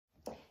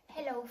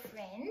Hello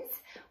friends,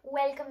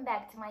 welcome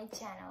back to my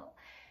channel.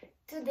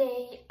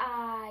 Today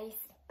I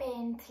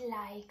spent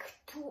like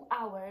 2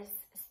 hours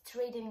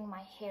straightening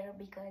my hair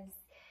because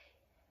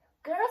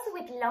girls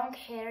with long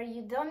hair,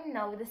 you don't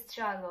know the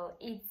struggle.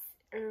 It's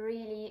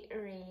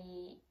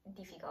really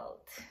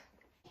difficult.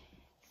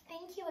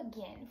 Thank you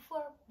again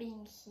for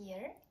being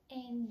here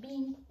and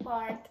being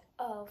part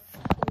of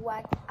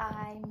what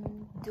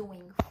I'm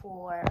doing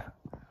for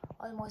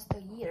almost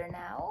a year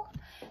now.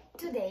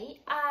 Today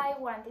I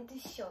wanted to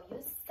show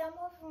you some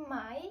of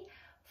my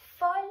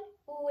fall/winter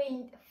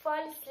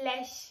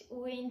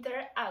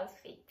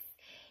outfits,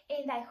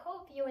 and I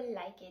hope you will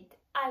like it.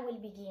 I will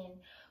begin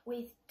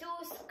with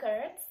 2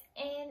 skirts,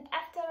 and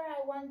after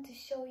I want to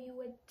show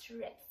you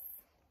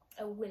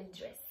a wool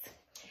dress,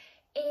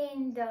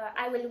 and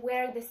I will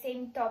wear the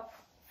same top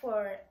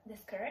for the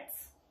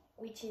skirts,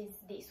 which is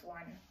this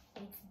one.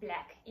 It's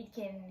black. It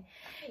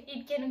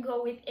can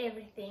go with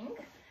everything.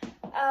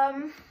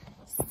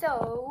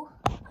 So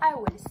I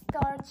will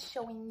start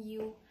showing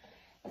you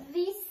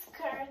this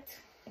skirt.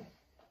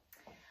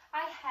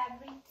 I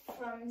have it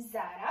from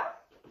Zara.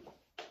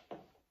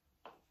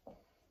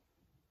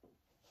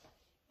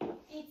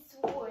 It's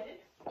wool.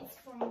 It's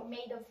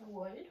made of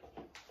wool.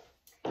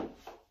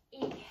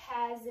 It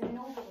has an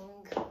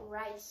opening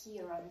right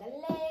here on the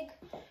leg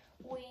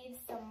with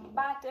some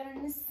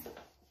buttons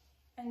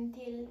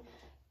until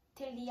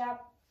the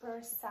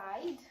upper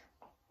side,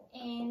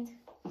 and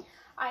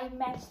I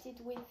matched it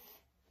with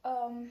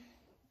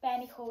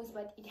pantyhose,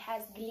 but it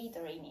has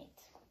glitter in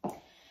it.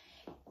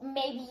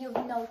 Maybe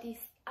you've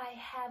noticed I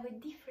have a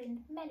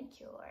different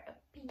manicure, a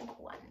pink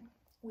one,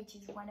 which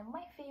is one of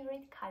my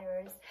favorite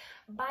colors.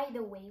 By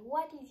the way,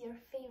 what is your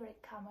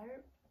favorite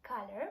color?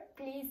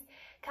 Please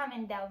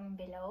comment down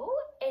below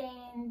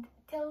and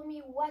tell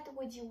me what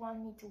would you want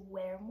me to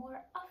wear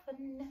more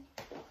often.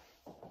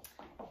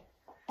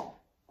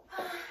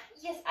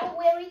 Yes, I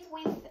wear it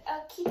with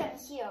kitten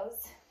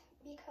heels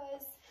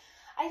because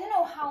I don't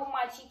know how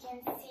much you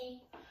can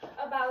see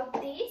about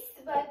this,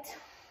 but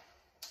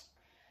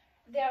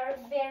they're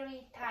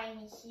very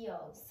tiny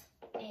heels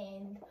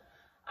and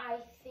I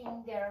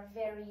think they're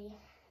very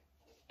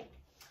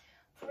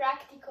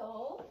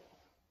practical.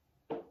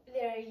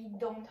 They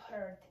don't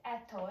hurt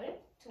at all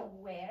to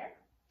wear,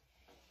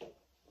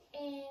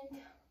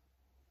 and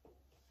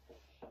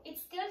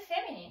it's still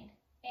feminine,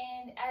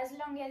 and as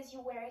long as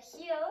you wear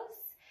heels,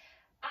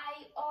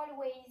 I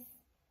always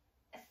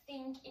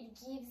think it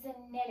gives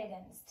an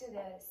elegance to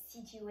the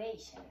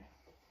situation.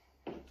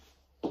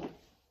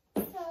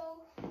 So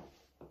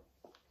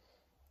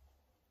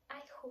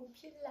I hope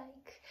you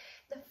like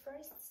the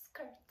first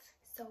skirt.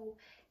 So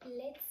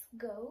let's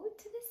go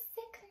to the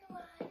second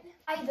one.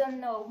 I don't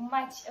know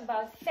much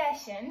about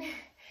fashion,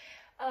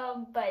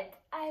 but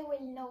I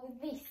will know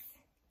this.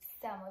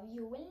 Some of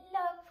you will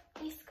love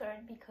this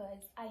skirt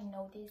because I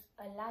noticed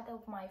a lot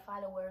of my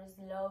followers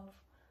love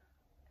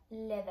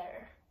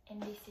leather,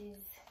 and this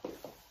is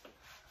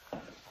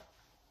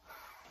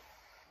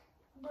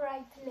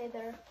bright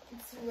leather.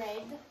 It's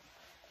red.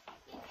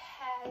 It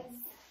has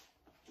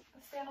a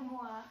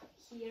fermoir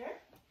here,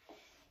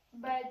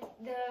 but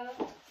the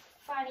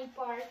funny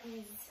part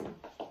is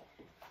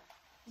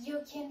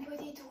you can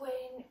put it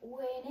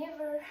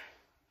whenever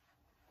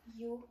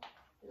you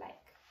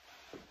like,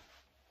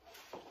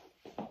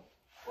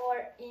 or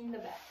in the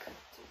back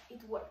too.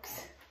 It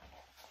works.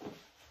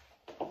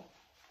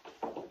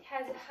 It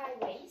has a high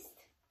waist.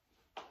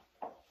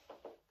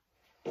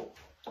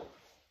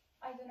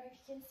 I don't know if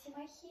you can see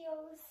my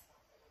heels.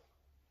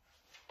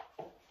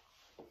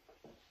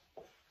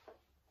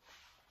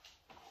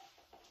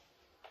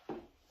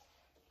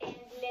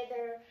 And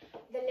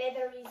the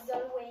leather is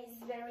always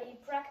very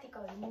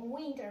practical in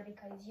winter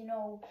because, you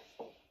know,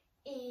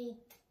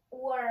 it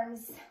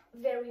warms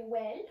very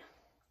well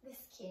the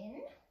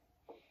skin.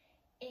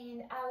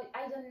 And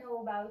I don't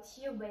know about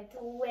you, but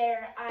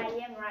where I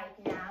am right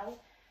now,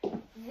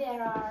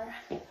 there are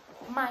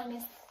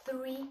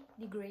 -3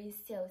 degrees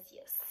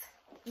Celsius.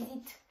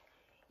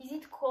 Is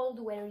it cold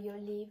where you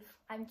live?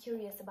 I'm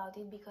curious about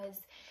it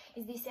because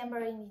it's December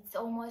and it's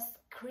almost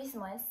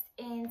Christmas,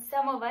 and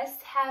some of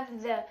us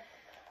have the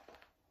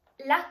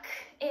luck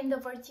and the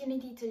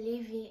opportunity to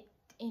live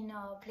in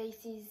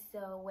places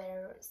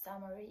where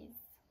summer is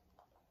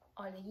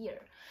all the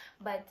year.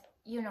 But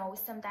you know,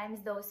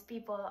 sometimes those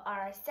people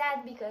are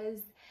sad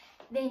because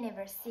they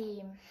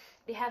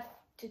they have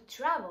to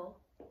travel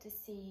to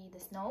see the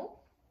snow.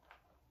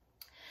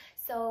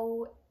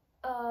 So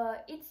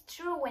it's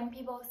true when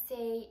people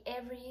say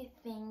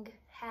everything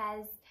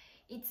has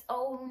its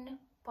own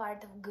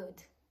part of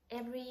good.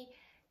 Every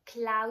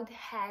cloud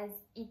has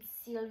its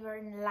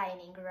silver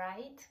lining,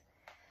 right?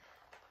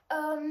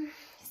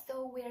 So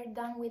we're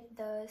done with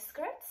the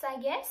skirts, I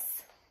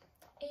guess,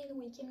 and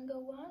we can go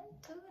on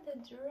to the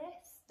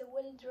dress, the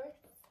wool dress.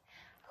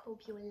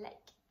 Hope you will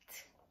like it.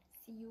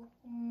 See you.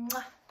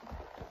 Mwah.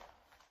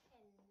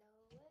 Hello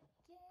again,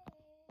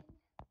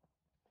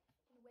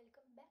 and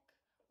welcome back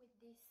with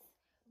this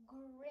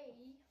gray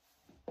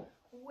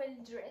wool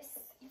dress.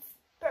 It's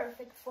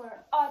perfect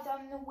for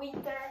autumn,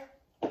 winter,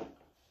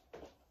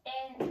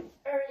 and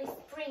early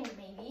spring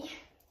maybe.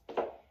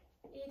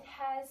 It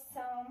has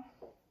some,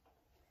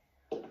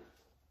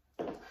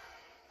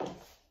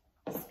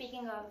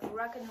 speaking of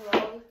rock and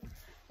roll,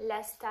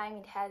 last time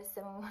it has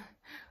some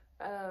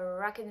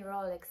rock and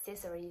roll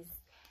accessories.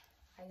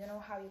 I don't know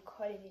how you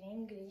call it in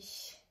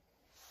English.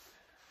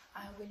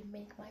 I will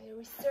make my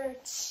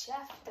research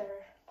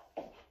after.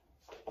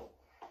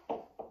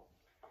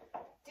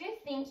 Do you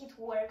think it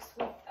works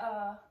with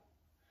a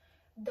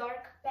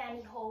dark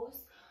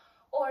pantyhose,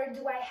 or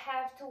do I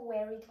have to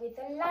wear it with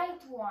a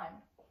light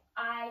one?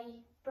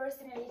 I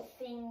personally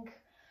think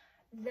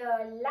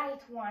the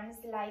light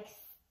ones, like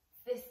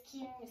the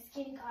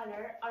skin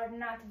color, are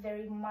not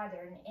very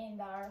modern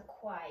and are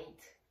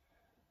quite,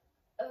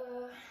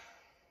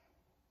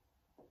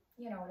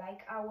 you know,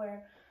 like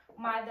our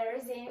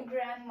mothers and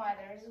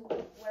grandmothers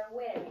were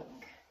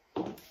wearing.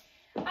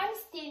 I'm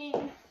still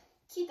in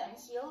kitten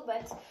heel,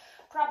 but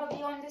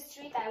probably on the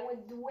street I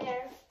would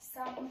wear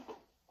some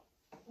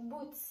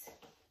boots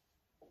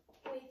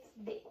with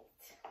it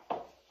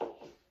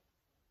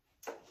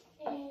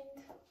and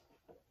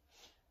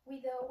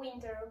with a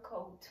winter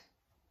coat.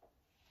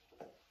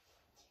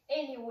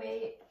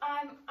 Anyway,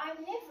 I'm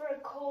never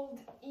cold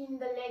in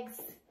the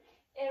legs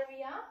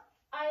area.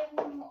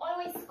 I'm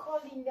always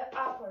cold in the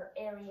upper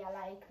area,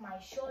 like my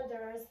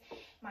shoulders,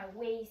 my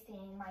waist,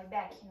 and my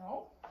back, you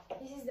know.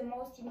 This is the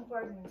most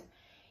important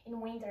in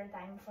winter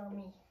time for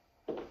me.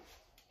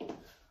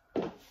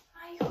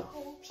 I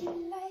hope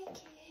you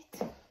like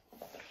it.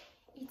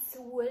 It's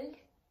wool,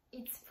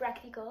 it's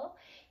practical,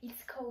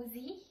 it's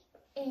cozy,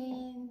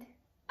 and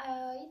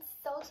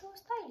it's also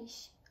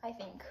stylish, I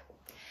think.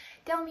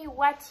 Tell me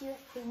what you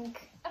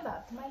think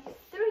about my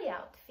 3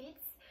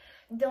 outfits.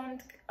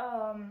 Don't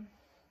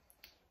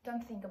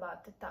think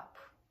about the top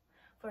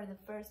for the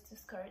first 2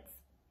 skirts,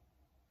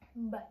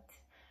 but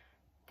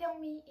tell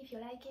me if you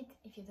like it,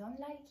 if you don't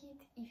like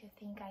it, if you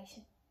think I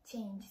should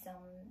change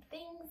some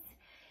things,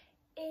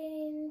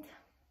 and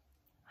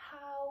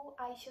how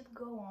I should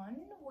go on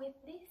with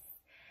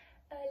this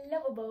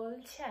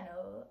lovable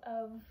channel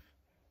of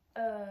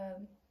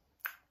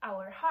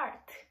our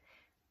heart.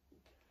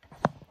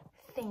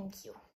 Thank you.